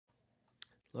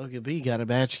Logan B got a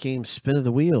match game spin of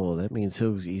the wheel. That means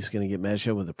he's going to get matched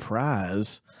up with a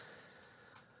prize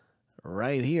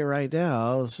right here, right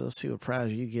now. So let's see what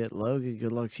prize you get, Logan.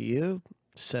 Good luck to you.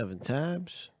 7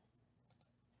 times.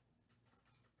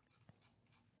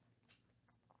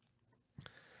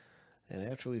 And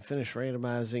after we finish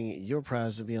randomizing, your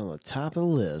prize will be on the top of the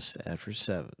list after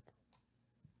 7.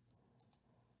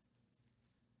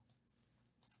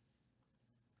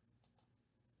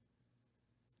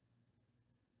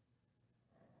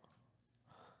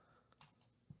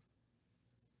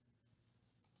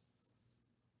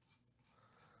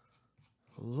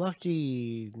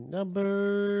 Lucky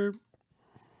number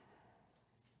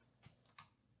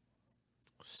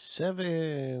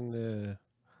 7.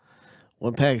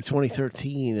 1 pack of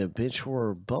 2013 of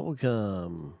Benchwarmer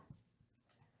Bubblegum.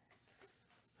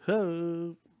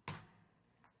 Ho!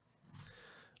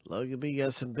 Logan B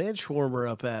got some Benchwarmer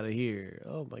up out of here.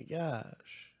 Oh my gosh.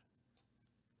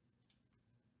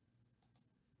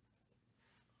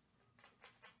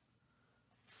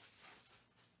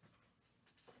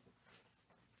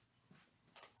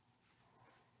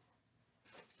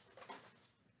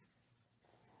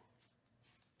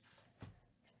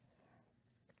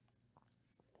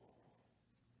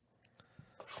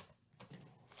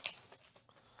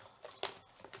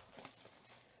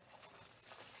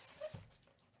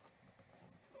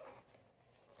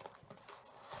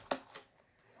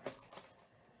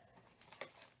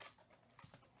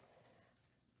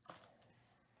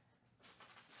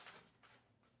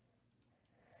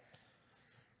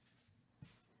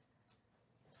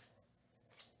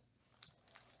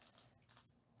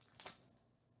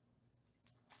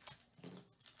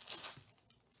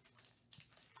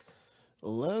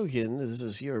 Logan, this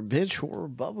is your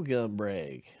Benchwarmer Bubblegum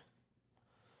break.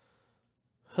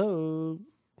 Ho!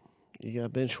 You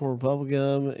got Benchwarmer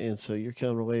Bubblegum, and so you're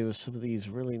coming away with some of these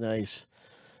really nice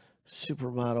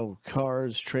supermodel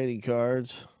cards, trading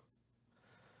cards.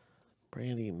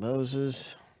 Brandy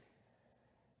Moses.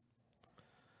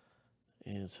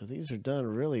 And so these are done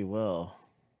really well.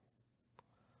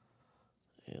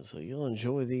 And so you'll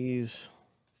enjoy these.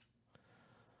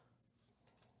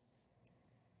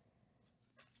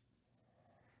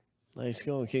 Nice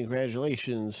going.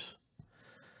 Congratulations.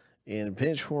 And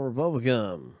Benchwarmer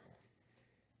Bubblegum.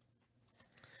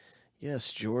 Yes,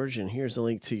 George, and here's a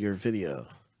link to your video.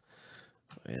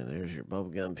 And there's your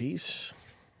bubblegum piece.